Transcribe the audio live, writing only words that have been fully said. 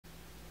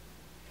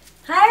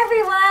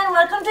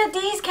welcome to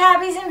Dee's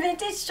Cabbies and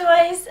Vintage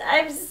Toys.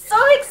 I'm so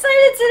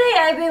excited today.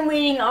 I've been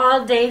waiting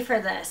all day for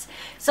this.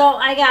 So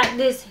I got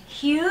this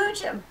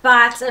huge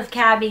box of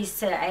cabbies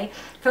today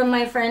from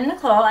my friend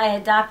Nicole. I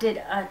adopted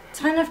a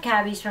ton of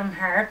cabbies from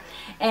her,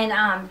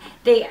 and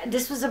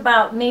this was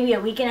about maybe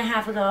a week and a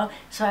half ago.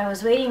 So I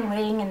was waiting,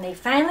 and they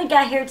finally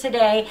got here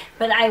today.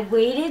 But I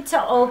waited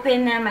to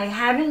open them. I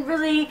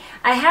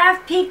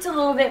have peeked a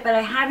little bit, but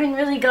I haven't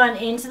really gone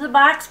into the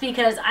box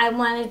because I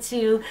wanted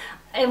to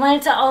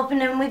open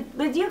them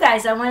with you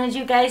guys. I wanted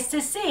you guys to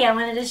see. I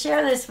wanted to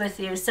share this with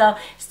you. So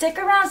stick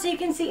around so you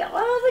can see all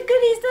the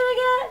goodies that I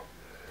got.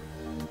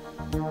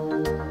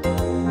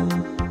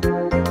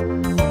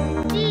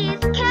 These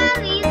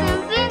cabbies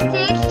and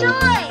vintage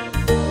toys.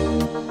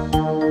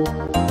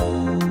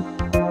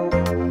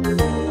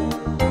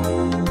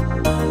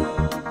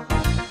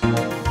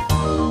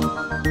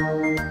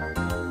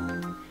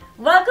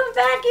 Welcome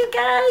back, you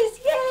guys.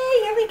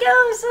 Yay, here we go.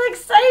 I'm so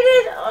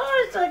excited.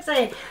 Oh, I'm so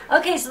excited.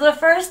 Okay, so the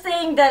first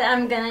thing that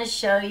I'm going to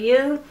show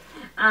you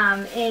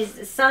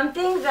is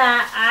something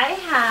that I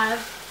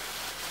have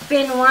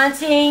been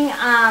wanting.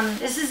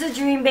 This is a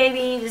dream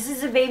baby. This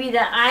is a baby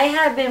that I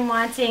have been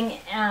wanting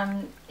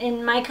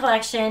in my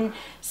collection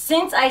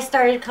since I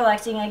started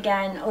collecting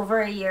again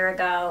over a year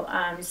ago.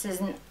 This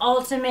is an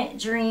ultimate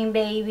dream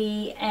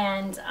baby,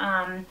 and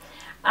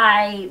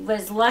I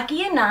was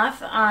lucky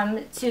enough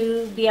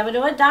to be able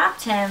to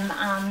adopt him.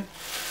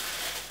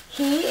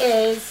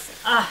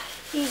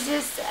 He's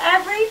just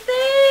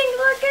everything.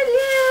 Look at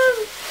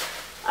him.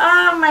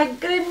 Oh my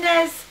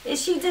goodness.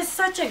 She does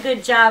such a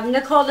good job.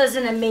 Nicole does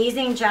an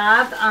amazing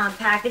job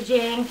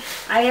packaging.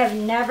 I have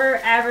never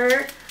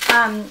ever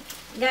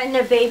gotten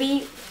a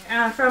baby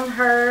from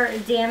her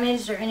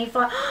damaged or any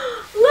fault.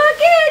 Look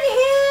at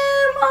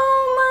him.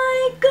 Oh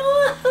my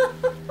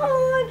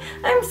god.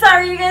 I'm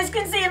sorry, you guys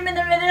can see him in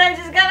a minute. I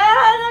just got a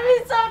hug.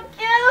 He's so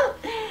cute.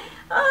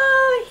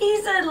 Oh,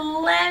 he's a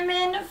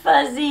lemon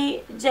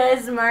fuzzy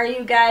Jesmar,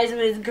 you guys,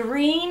 with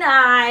green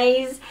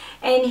eyes,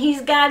 and he's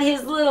got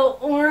his little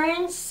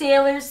orange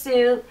sailor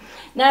suit.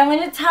 Now I'm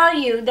going to tell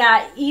you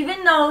that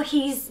even though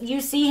you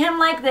see him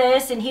like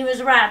this and he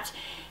was wrapped,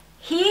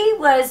 he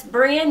was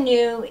brand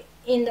new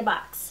in the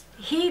box.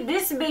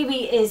 This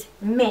baby is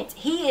mint.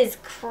 He is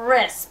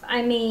crisp.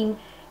 I mean,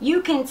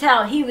 you can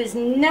tell he was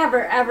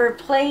never ever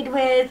played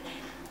with.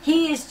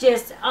 He is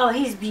just, oh,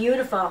 he's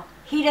beautiful.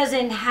 He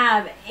doesn't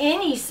have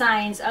any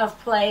signs of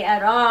play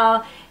at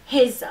all.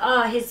 His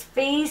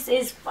face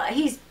is,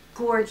 he's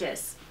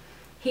gorgeous.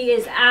 He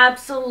is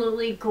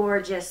absolutely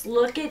gorgeous.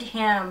 Look at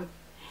him.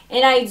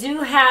 And I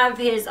do have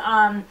his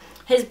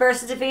birth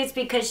certificates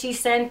because she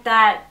sent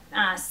that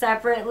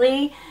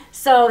separately.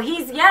 So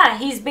he's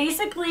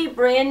basically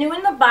brand new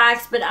in the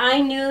box, but I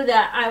knew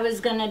that I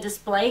was going to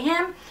display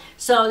him.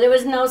 So there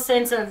was no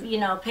sense of,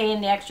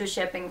 paying the extra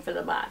shipping for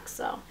the box.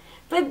 So,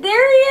 but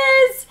there he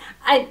is.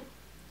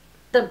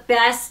 The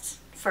best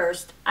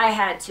first. I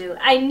had to.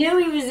 I knew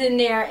he was in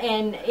there,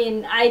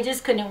 and I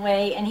just couldn't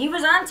wait. And he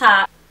was on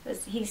top.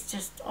 He's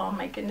just, oh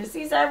my goodness,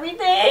 he's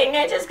everything.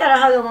 I just gotta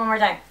hug him one more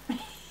time.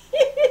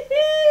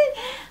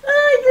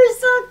 Oh, you're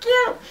so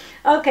cute.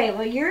 Okay,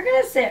 well, you're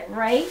gonna sit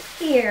right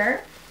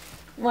here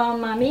while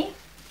Mommy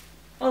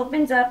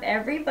opens up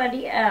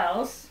everybody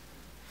else.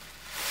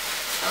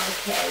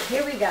 Okay,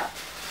 here we go.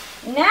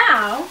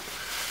 Now,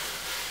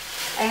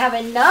 I have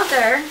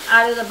another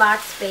out of the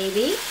box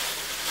baby.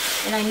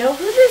 And I know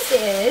who this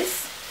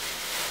is.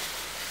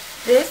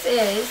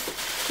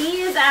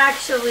 He is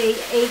actually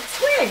a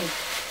twin.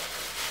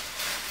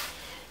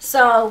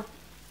 So,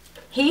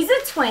 he's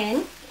a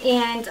twin,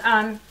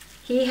 and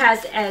he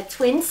has a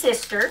twin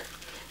sister,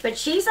 but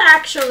she's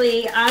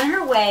actually on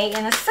her way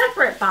in a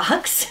separate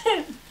box.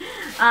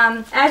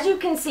 As you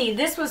can see,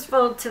 this was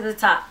filled to the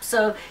top,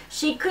 so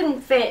she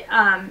couldn't fit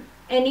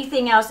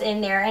anything else in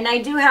there. And I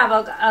do have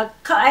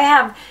I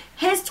have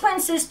his twin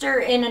sister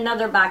in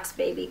another box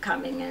baby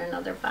coming in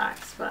another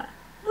box. But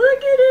look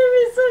at him,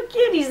 he's so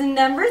cute. He's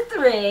number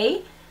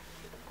 3,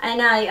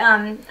 and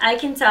I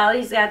can tell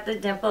he's got the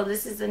dimple.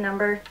 This is the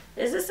number.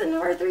 Is this a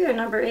number 3 or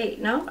number 8?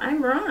 No,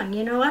 I'm wrong.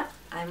 You know what?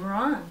 I'm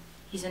wrong.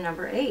 He's a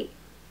number 8.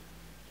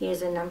 He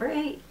is a number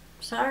 8.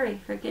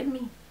 Sorry, forgive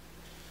me.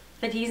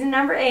 But he's a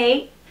number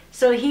 8,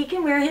 so he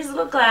can wear his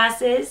little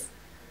glasses.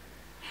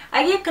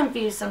 I get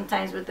confused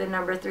sometimes with the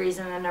number 3s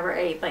and the number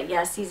 8, but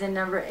yes, he's a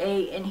number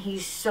 8, and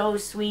he's so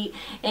sweet.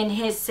 And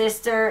his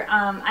sister,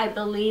 I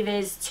believe,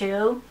 is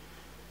 2.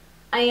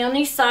 I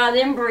only saw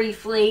them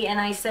briefly, and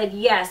I said,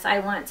 yes, I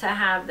want to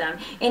have them.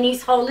 And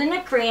he's holding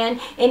a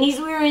crayon, and he's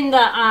wearing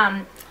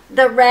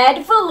the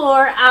red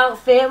velour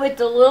outfit with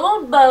the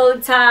little bow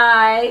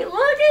tie.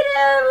 Look at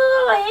him,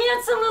 little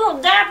handsome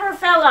little dapper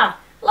fella.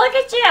 Look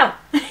at you.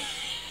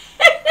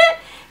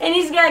 And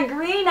he's got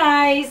green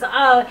eyes,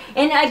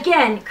 and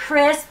again,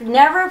 crisp,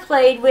 never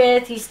played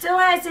with. He still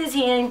has his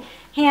hand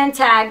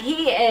tag.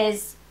 He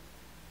is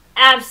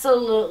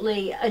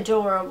absolutely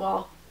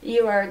adorable.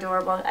 You are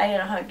adorable. I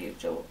gotta hug you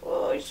too.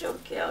 Oh, so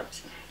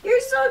cute.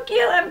 You're so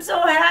cute. I'm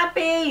so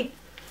happy.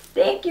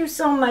 Thank you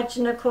so much,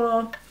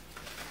 Nicole.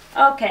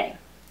 Okay,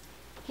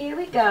 here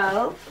we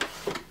go.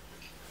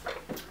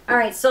 All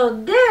right,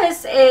 so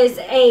this is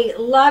a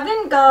Love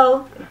and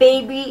Go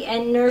baby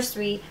and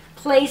nursery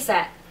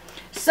playset.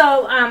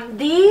 So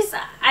these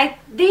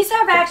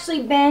have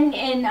actually been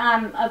in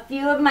a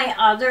few of my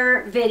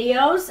other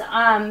videos.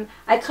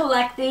 I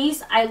collect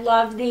these. I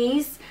love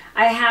these.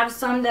 I have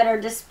some that are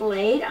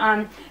displayed.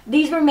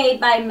 These were made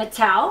by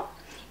Mattel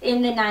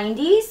in the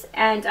 90s,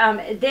 and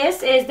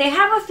they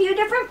have a few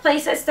different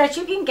playsets that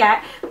you can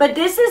get, but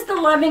this is the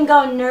Love and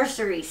Go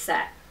nursery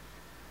set.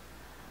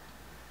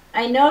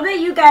 I know that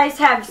you guys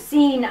have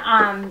seen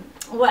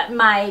what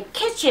my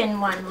kitchen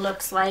one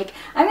looks like.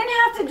 I'm gonna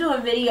have to do a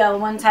video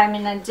one time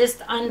and then just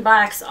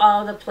unbox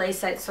all the play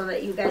sets so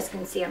that you guys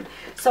can see them.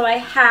 So I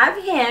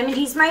have him.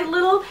 He's my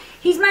little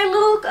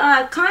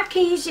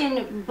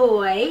Caucasian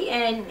boy,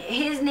 and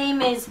his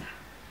name is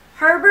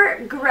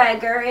Herbert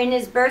Gregor, and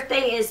his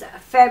birthday is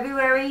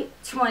February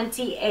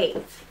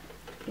 28th.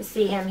 You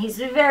see him. He's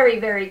very,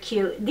 very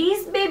cute.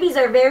 These babies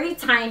are very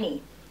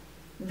tiny.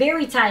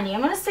 Very tiny.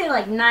 I'm going to say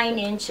like 9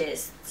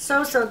 inches.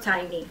 So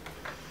tiny.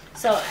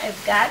 So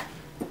I've got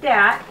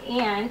that,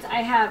 and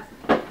I have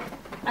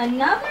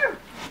another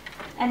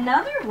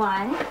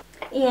one,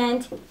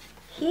 and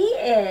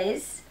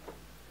his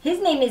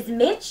name is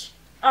Mitch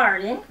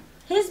Arden.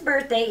 His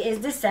birthday is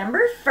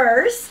December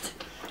 1st,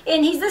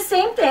 and he's the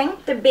same thing,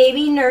 the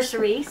baby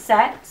nursery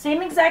set,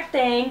 same exact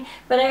thing,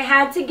 but I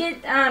had to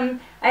get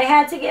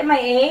my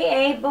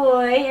AA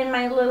boy and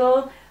my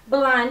little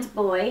blonde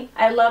boy.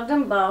 I loved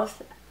them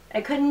both. I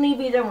couldn't leave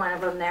either one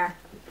of them there.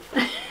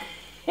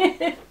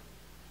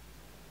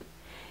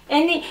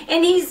 and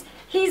he's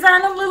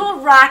on a little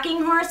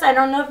rocking horse. I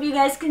don't know if you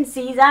guys can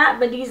see that,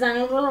 but he's on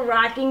a little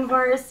rocking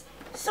horse.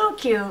 So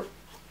cute.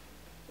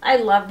 I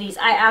love these.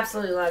 I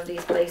absolutely love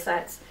these play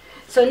sets.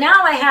 So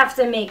now I have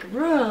to make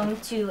room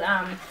to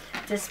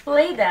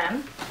display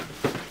them.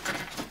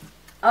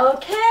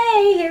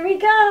 Okay, here we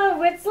go.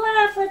 What's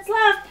left? What's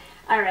left?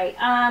 All right,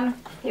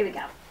 here we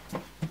go.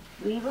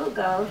 We will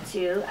go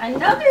to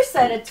another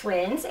set of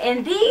twins,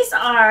 and these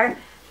are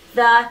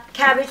the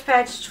Cabbage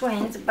Patch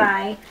Twins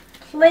by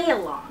Play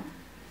Along.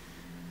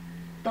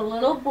 The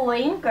little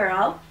boy and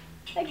girl,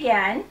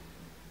 again,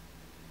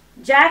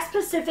 Jack's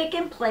Pacific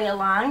and Play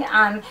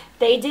Along.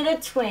 They did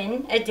a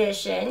twin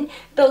edition.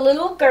 The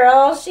little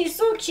girl,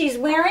 she's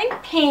wearing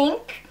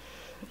pink,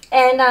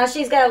 and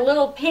she's got a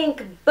little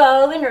pink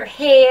bow in her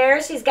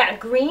hair. She's got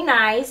green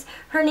eyes.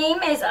 Her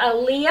name is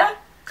Aaliyah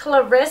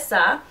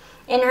Clarissa,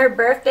 and her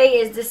birthday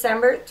is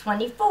December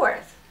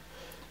 24th.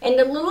 And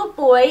the little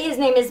boy, his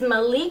name is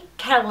Malik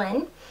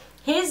Kellen.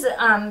 His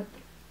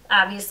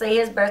obviously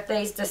his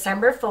birthday is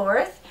December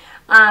 4th.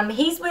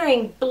 He's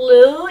wearing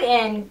blue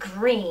and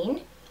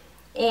green,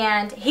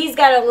 and he's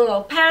got a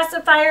little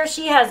pacifier.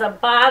 She has a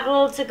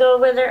bottle to go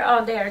with her.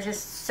 Oh, they're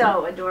just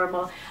so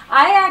adorable.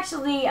 I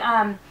actually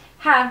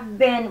have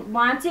been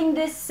wanting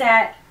this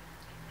set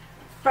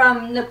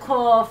from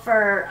Nicole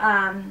for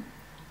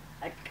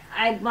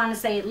I want to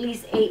say at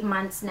least 8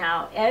 months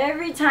now.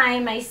 Every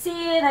time I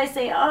see it, I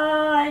say,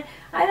 oh,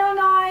 I don't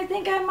know, I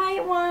think I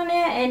might want it.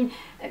 And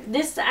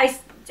this, I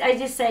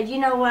just said, you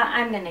know what,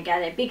 I'm going to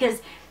get it.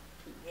 Because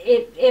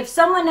if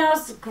someone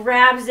else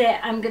grabs it,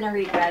 I'm going to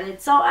regret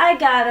it. So I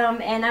got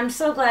them, and I'm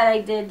so glad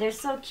I did. They're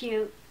so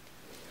cute.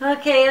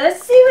 Okay,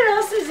 let's see what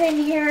else is in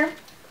here.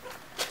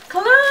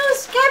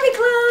 Clothes, cabbie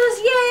clothes,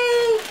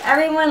 yay!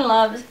 Everyone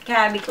loves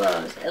cabbie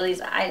clothes. At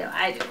least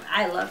I do.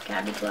 I love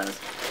cabbie clothes.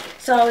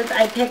 So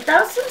I picked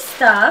out some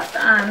stuff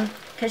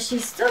because she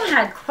still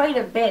had quite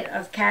a bit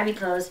of cabbie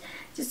clothes.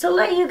 Just to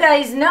let you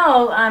guys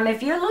know,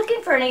 if you're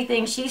looking for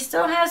anything, she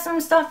still has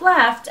some stuff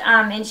left.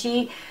 And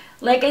she,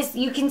 like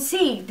you can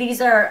see, these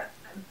are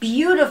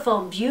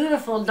beautiful,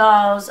 beautiful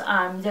dolls.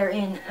 They're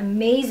in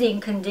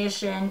amazing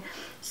condition.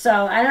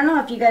 So I don't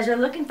know if you guys are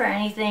looking for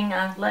anything.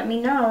 Let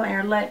me know,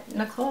 or let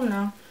Nicole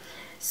know.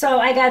 So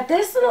I got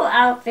this little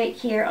outfit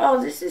here.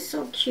 Oh, this is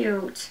so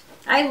cute.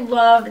 I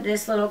love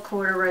this little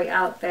corduroy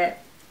outfit.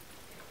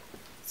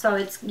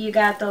 So you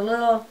got the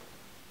little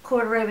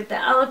corduroy with the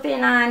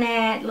elephant on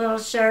it, little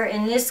shirt,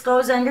 and this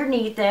goes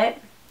underneath it.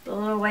 The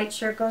little white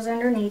shirt goes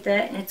underneath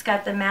it, and it's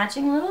got the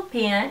matching little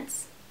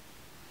pants.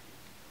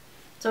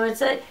 So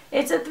it's a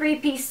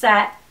 3-piece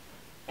set.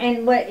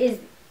 And what is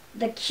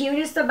the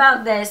cutest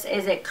about this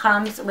is it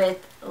comes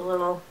with a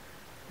little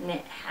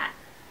knit hat.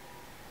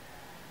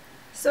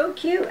 So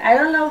cute. I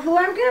don't know who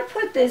I'm going to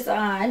put this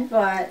on,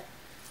 but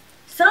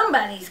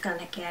somebody's going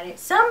to get it.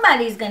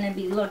 Somebody's going to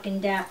be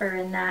looking dapper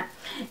in that.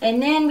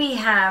 And then we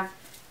have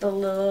the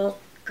little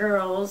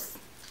girl's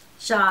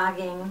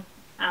jogging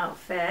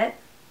outfit.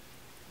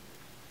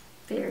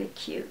 Very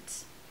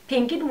cute.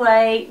 Pink and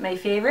white. My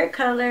favorite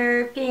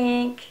color,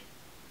 pink.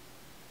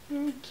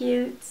 Very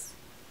cute.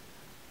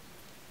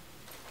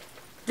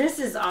 This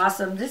is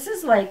awesome. This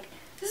is like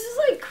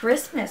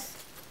Christmas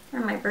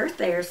or my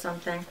birthday or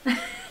something.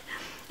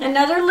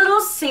 Another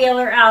little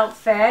sailor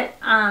outfit.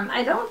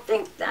 I don't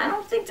think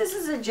this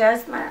is a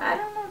Jesmar. I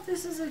don't know if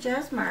this is a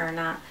Jesmar or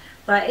not.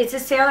 But it's a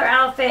sailor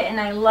outfit,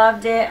 and I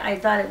loved it. I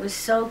thought it was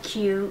so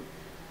cute.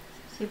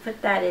 So you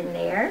put that in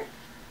there.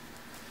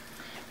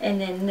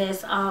 And then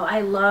this, oh,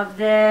 I love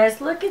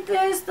this. Look at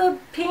this, the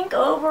pink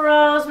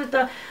overalls with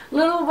the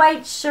little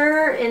white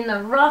shirt and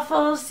the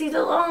ruffles. See the,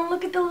 oh,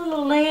 look at the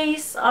little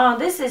lace. Oh,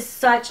 this is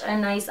such a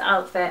nice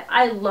outfit.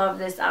 I love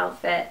this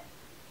outfit.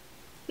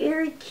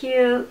 Very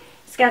cute.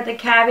 It's got the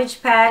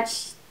Cabbage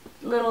Patch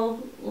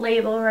little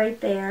label right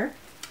there.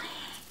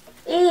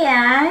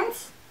 And,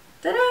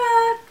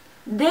 ta-da!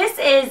 This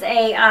is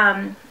a,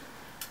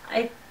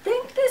 I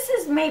think this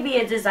is maybe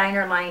a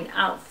designer line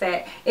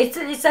outfit. It's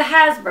a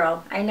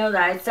Hasbro. I know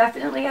that. It's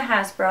definitely a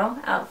Hasbro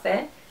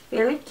outfit.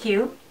 Very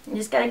cute. You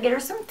just got to get her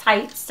some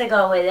tights to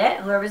go with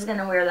it. Whoever's going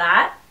to wear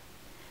that.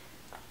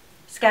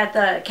 It's got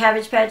the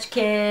Cabbage Patch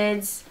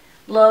Kids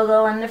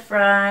logo on the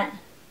front.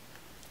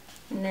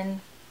 And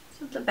then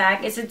the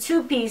back. It's a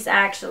two-piece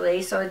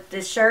actually. So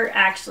the shirt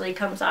actually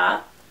comes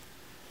off.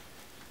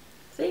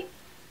 See?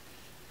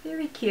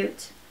 Very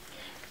cute.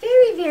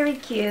 Very, very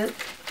cute.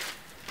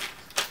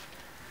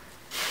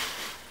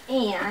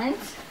 And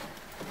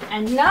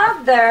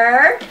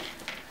another,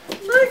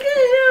 look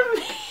at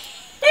him,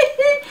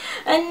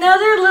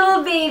 another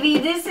little baby.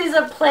 This is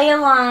a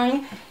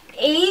play-along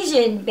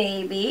Asian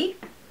baby.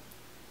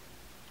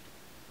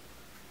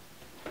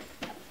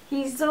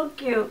 He's so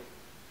cute.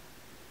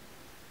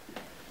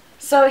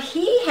 So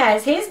he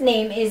has, his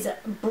name is,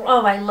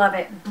 oh, I love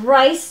it,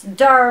 Bryce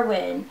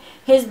Darwin.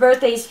 His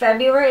birthday is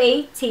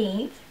February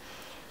 18th.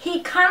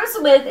 He comes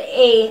with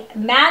a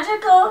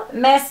magical,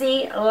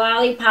 messy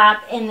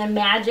lollipop in the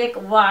magic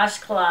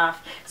washcloth.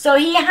 So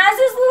he has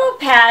his little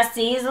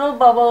passy, his little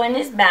bubble in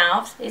his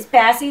mouth. His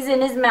passy's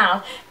in his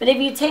mouth. But if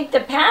you take the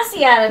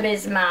passy out of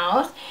his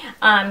mouth,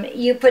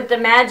 you put the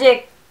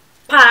magic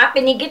pop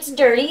and he gets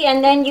dirty,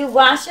 and then you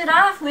wash it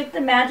off with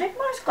the magic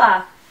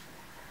washcloth.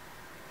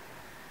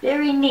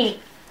 Very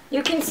neat.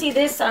 You can see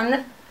this on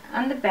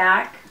the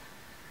back.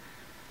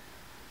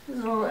 There's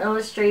a little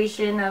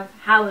illustration of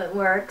how it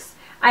works.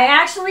 I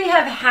actually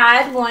have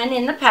had one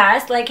in the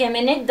past like him,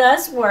 and it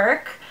does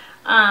work.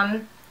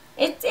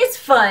 It's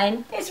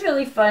fun. It's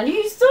really fun.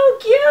 He's so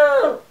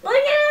cute. Look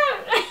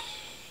at him.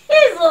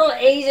 His little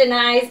Asian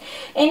eyes.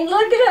 And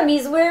look at him.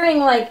 He's wearing,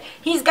 like,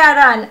 he's got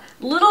on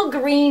little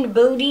green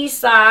booty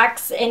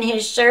socks, and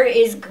his shirt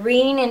is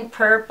green and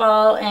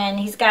purple, and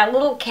he's got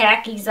little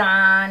khakis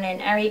on, and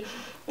it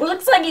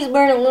looks like he's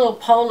wearing a little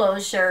polo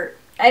shirt.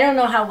 I don't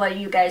know how well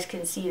you guys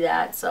can see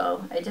that,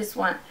 so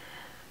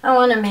I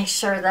want to make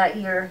sure that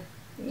you're,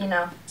 you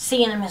know,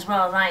 seeing him as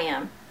well as I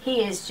am.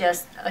 He is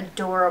just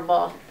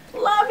adorable.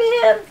 Love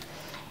him.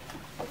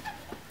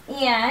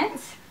 And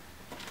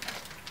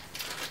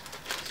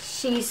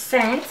she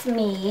sent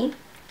me,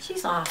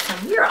 she's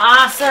awesome. You're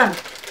awesome.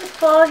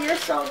 Nicole, you're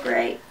so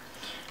great.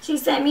 She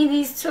sent me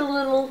these two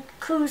little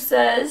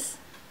Kusas.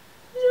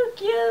 So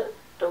cute.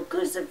 Little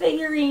Kusa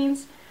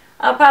figurines.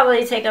 I'll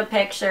probably take a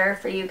picture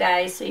for you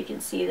guys so you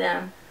can see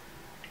them.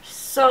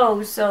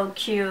 So, so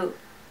cute.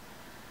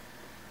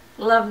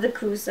 Love the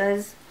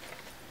Kusas.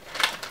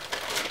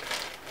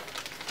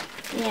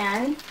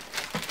 And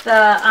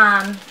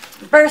the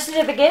birth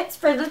certificates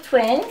for the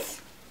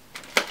twins.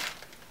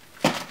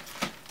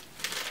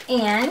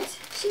 And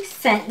she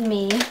sent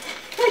me,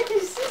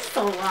 this is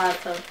so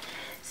awesome.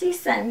 She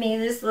sent me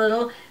this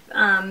little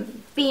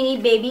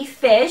Beanie Baby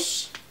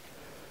fish.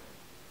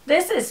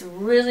 This is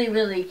really,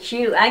 really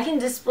cute. I can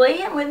display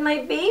him with my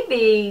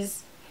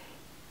babies.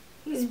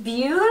 He's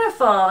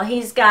beautiful.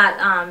 He's got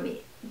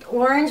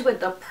orange with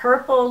the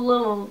purple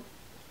little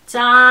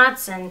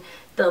dots and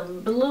the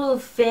blue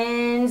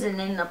fins, and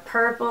then the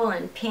purple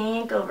and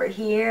pink over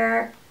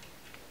here.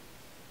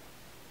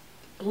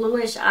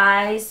 Bluish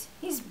eyes.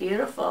 He's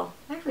beautiful.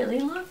 I really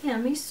love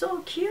him. He's so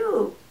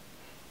cute.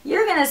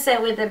 You're going to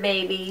sit with the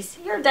babies.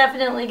 You're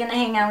definitely going to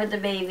hang out with the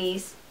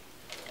babies.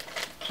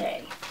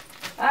 Okay.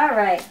 All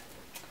right.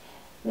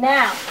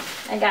 Now,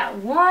 I got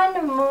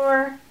one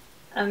more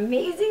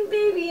amazing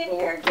baby in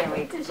here. Can't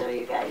wait to show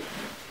you guys.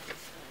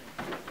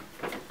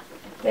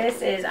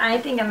 This is, I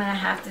think I'm going to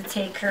have to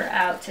take her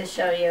out to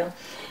show you.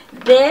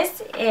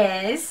 This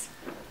is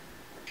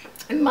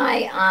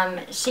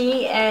my,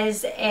 she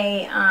is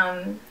a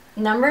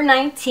number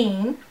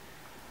 19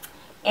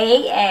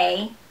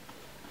 AA.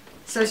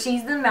 So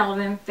she's the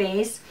Melvin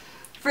face.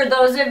 For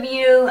those of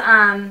you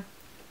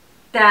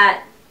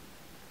that,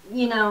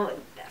 you know,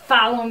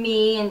 follow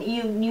me, and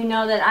you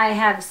know that I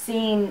have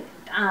seen,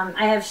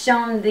 I have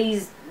shown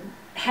these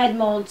head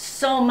molds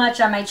so much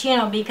on my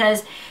channel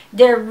because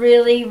they're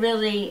really,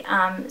 really,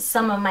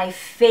 some of my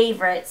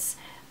favorites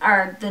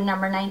are the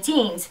number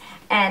 19s.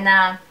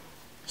 And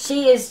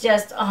she is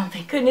just, oh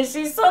my goodness,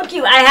 she's so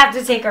cute. I have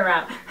to take her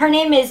out. Her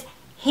name is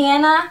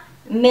Hannah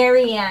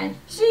Marianne.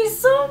 She's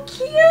so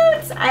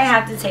cute. I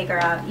have to take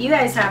her out. You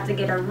guys have to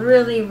get a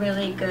really,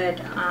 really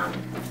good,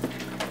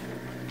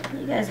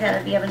 you guys got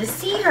to be able to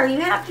see her.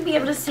 You have to be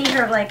able to see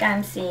her like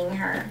I'm seeing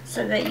her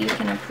so that you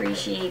can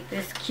appreciate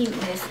this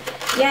cuteness.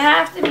 You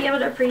have to be able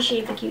to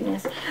appreciate the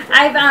cuteness.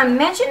 I've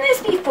mentioned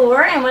this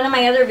before in one of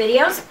my other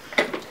videos.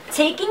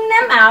 Taking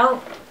them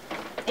out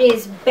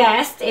is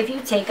best if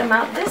you take them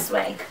out this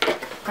way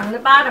from the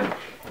bottom.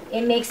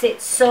 It makes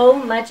it so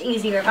much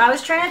easier. If I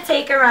was trying to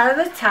take her out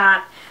of the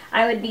top,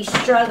 I would be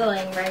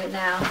struggling right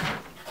now.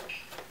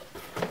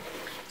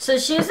 So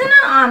she's in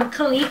a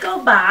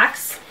Coleco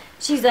box.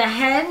 She's a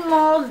head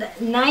mold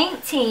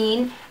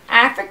 19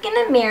 African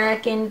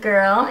American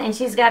girl, and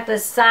she's got the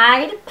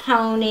side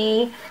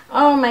pony.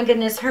 Oh my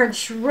goodness, her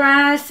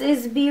dress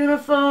is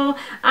beautiful.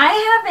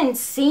 I haven't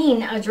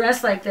seen a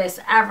dress like this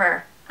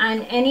ever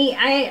on any.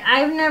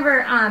 I've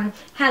never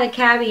had a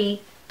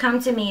cabbie come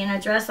to me in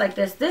a dress like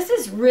this. This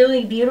is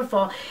really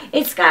beautiful.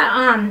 It's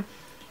got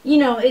you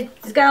know,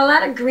 it's got a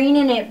lot of green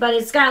in it, but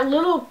it's got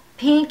little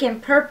pink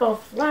and purple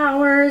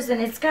flowers,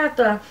 and it's got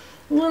the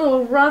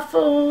little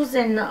ruffles,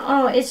 and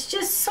oh, it's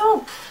just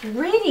so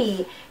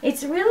pretty.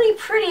 It's really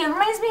pretty. It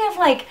reminds me of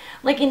like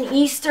an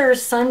Easter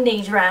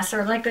Sunday dress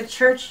or like a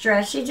church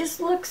dress. She just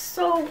looks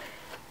so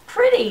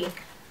pretty.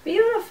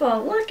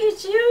 Beautiful. Look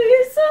at you.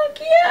 You're so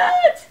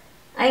cute.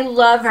 I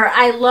love her.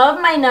 I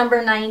love my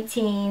number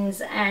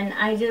 19s, and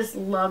I just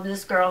love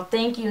this girl.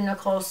 Thank you,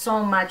 Nicole,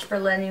 so much for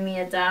letting me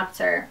adopt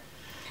her.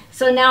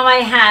 So now I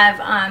have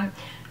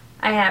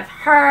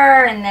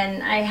her, and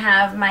then I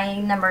have my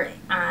number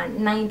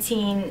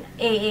 19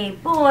 AA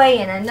boy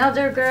and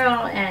another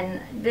girl,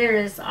 and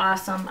they're just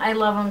awesome. I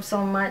love them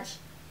so much.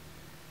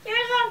 You're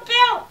so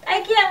cute.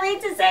 I can't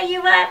wait to set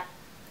you up.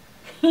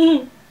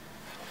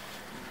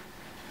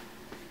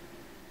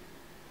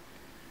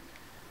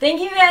 Thank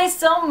you guys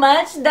so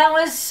much. That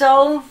was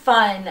so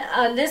fun.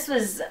 This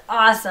was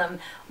awesome.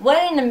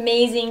 What an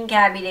amazing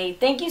cabbie day.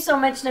 Thank you so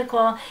much,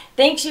 Nicole.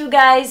 Thanks you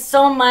guys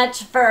so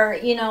much for,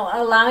 you know,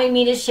 allowing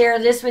me to share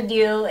this with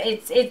you.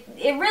 It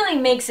really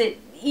makes it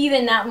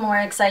even that more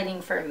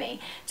exciting for me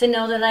to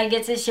know that I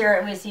get to share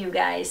it with you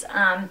guys.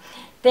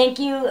 Thank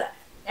you.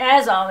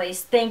 As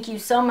always, thank you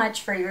so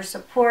much for your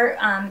support.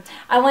 I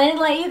wanted to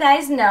let you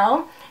guys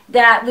know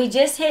that we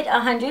just hit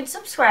 100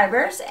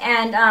 subscribers,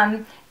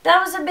 and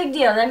that was a big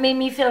deal. That made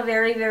me feel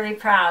very, very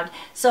proud.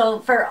 So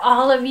for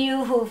all of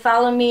you who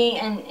follow me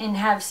and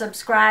have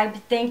subscribed,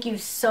 thank you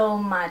so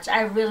much.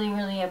 I really,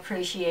 really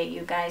appreciate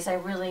you guys. I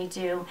really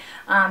do.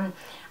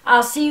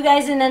 I'll see you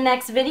guys in the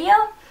next video.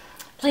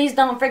 Please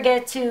don't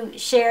forget to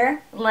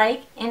share,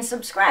 like, and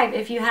subscribe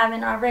if you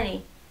haven't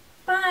already.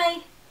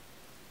 Bye.